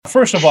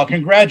first of all,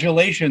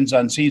 congratulations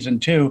on season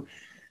 2.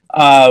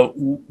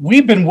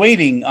 We've been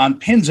waiting on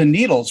pins and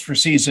needles for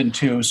season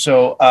 2,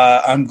 so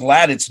I'm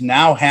glad it's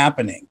now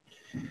happening.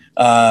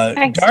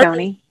 Thanks,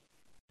 Tony.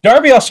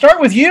 Darby, I'll start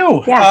with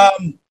you. Yeah.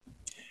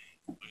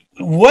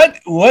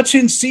 What's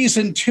in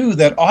season 2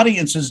 that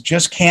audiences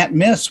just can't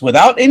miss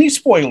without any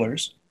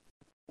spoilers?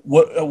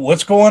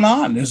 What's going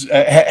on?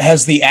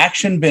 Has the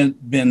action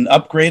been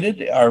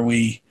upgraded? Are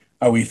we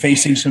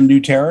facing some new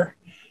terror?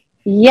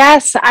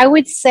 Yes, I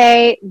would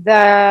say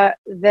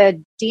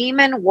the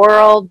demon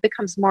world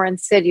becomes more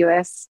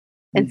insidious.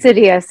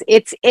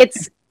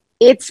 It's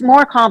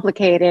more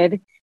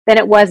complicated than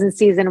it was in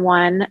season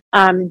 1.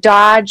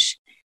 Dodge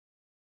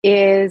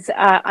is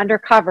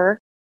undercover,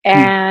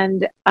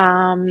 and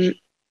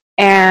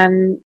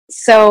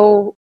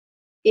so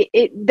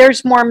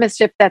there's more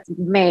mischief that's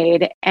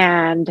made,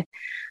 and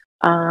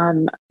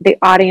the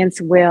audience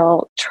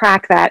will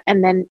track that,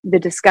 and then the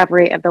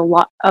discovery of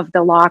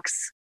the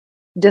Locks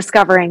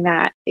discovering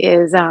that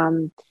is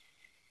the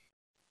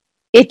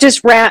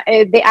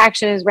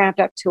action is ramped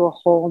up to a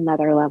whole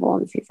nother level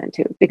in season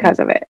 2 because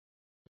of it.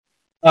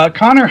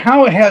 Connor,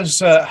 how has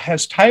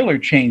Tyler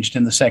changed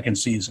in the second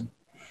season?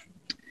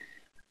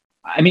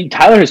 I mean,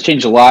 Tyler has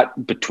changed a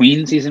lot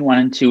between season 1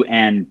 and 2,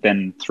 and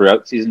then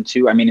throughout season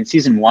 2. I mean, in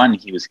season 1,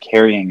 he was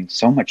carrying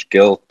so much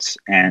guilt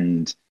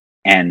and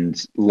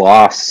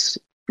loss,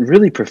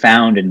 really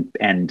profound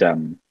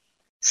and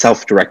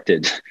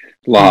self-directed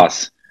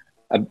loss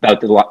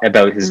about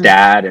his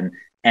dad,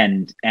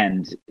 and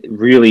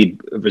really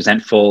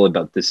resentful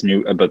about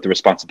the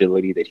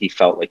responsibility that he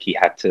felt like he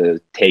had to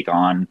take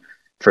on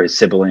for his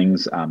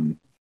siblings,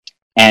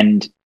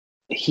 and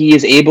he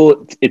is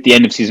able at the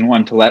end of season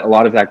 1 to let a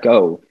lot of that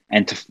go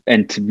and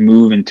to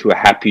move into a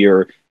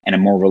happier and a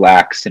more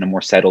relaxed and a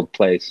more settled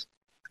place.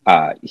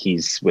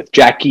 He's with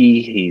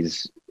Jackie.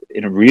 He's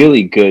in a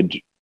really good.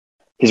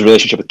 His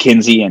relationship with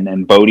Kinsey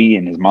and Bodhi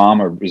and his mom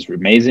is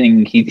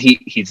amazing.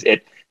 He's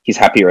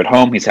happier at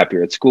home. He's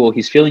happier at school.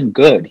 He's feeling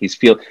good. He's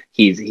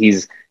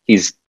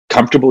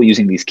comfortable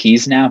using these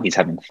keys now. He's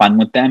having fun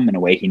with them in a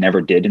way he never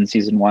did in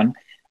season 1.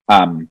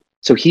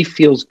 So he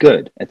feels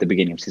good at the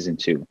beginning of season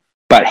 2.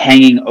 But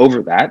hanging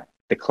over that,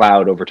 the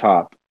cloud over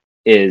top,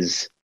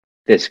 is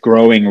this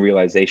growing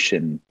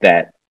realization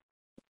that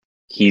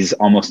he's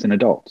almost an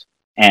adult.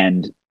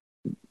 And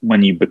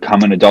when you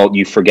become an adult,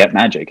 you forget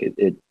magic.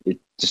 It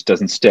just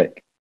doesn't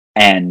stick.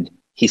 And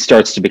he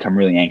starts to become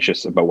really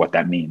anxious about what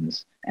that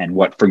means and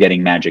what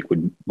forgetting magic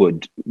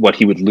what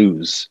he would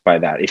lose by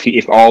that.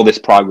 If all this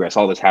progress,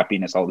 all this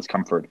happiness, all this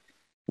comfort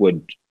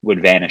would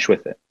vanish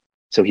with it.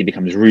 So he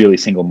becomes really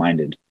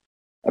single-minded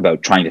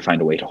about trying to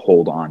find a way to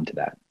hold on to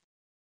that.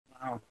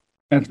 Wow.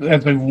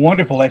 That's a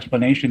wonderful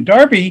explanation.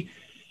 Darby,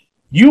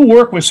 you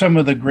work with some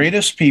of the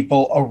greatest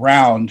people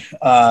around,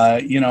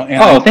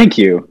 And thank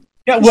you.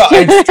 Yeah, well,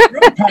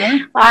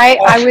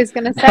 I was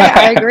going to say,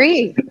 I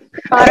agree.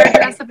 Connor,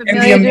 Jessup,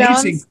 Amelia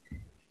Jones,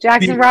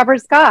 Jackson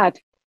Robert Scott.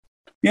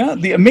 Yeah,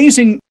 the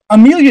amazing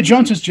Amelia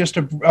Jones is just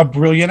a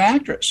brilliant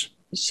actress.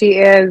 She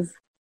is,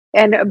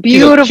 and a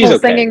beautiful she's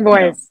okay, singing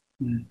voice.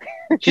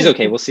 She's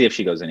okay. We'll see if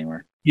she goes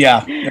anywhere.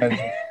 Yeah.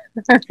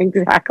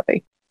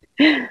 Exactly.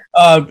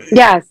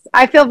 Yes,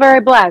 I feel very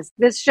blessed.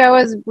 This show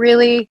has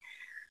really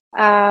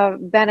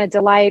been a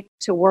delight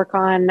to work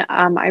on.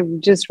 I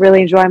just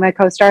really enjoy my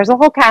co-stars. The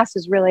whole cast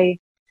is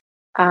really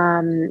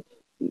a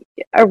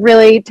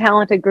really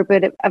talented group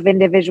of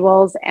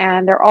individuals,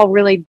 and they're all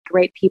really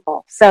great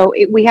people. So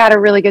we had a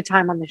really good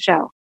time on the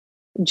show,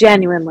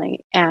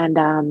 genuinely. And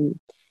I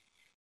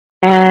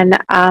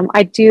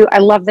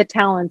love the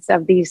talents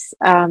of these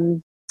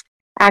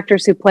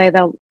actors who play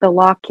the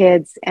Locke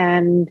kids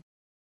and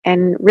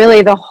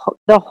really the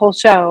whole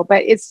show.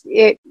 But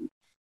it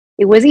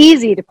was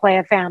easy to play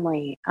a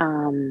family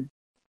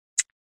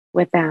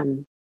with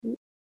them.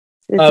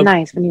 It's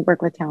nice when you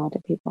work with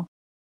talented people.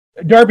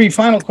 Darby,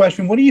 final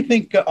question. What do you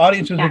think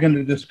audiences are going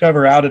to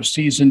discover out of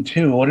season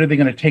 2? What are they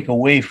going to take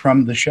away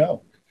from the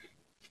show?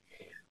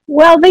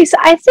 Well,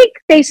 I think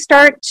they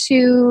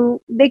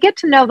get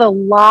to know the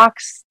Locke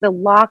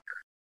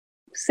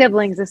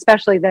siblings,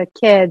 especially the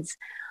kids,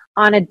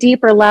 on a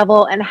deeper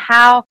level, and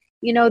how,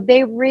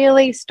 they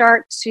really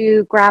start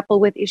to grapple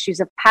with issues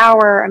of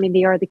power. I mean,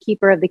 they are the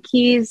keeper of the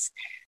keys.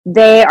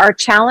 They are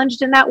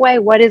challenged in that way.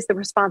 What is the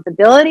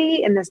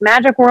responsibility in this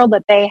magic world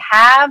that they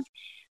have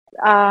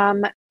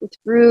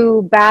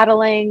through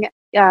battling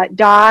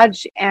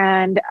Dodge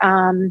and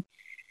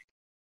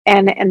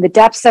the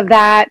depths of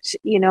that?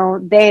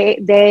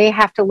 They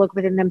have to look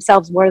within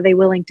themselves. What are they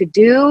willing to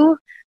do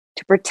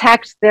to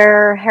protect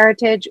their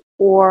heritage?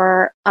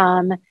 So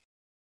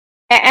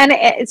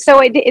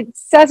it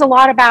says a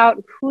lot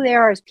about who they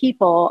are as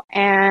people,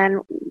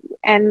 and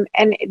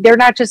they're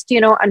not just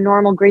a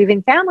normal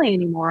grieving family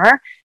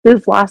anymore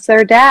who've lost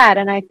their dad.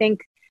 And I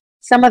think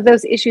some of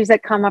those issues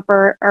that come up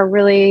are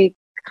really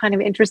kind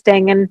of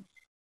interesting, and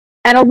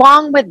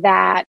along with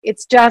that,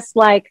 it's just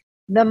like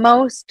the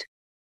most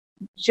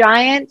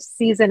giant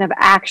season of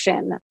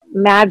action,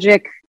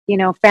 magic,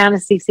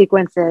 fantasy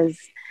sequences.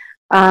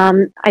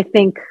 I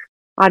think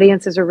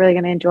audiences are really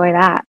going to enjoy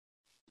that.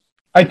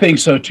 I think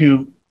so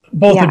too.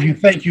 Both of you,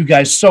 thank you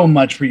guys so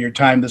much for your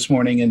time this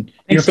morning and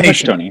Thanks your so much,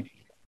 patience. Tony.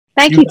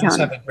 Thank you, guys Tony.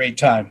 have a great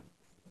time.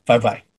 Bye-bye.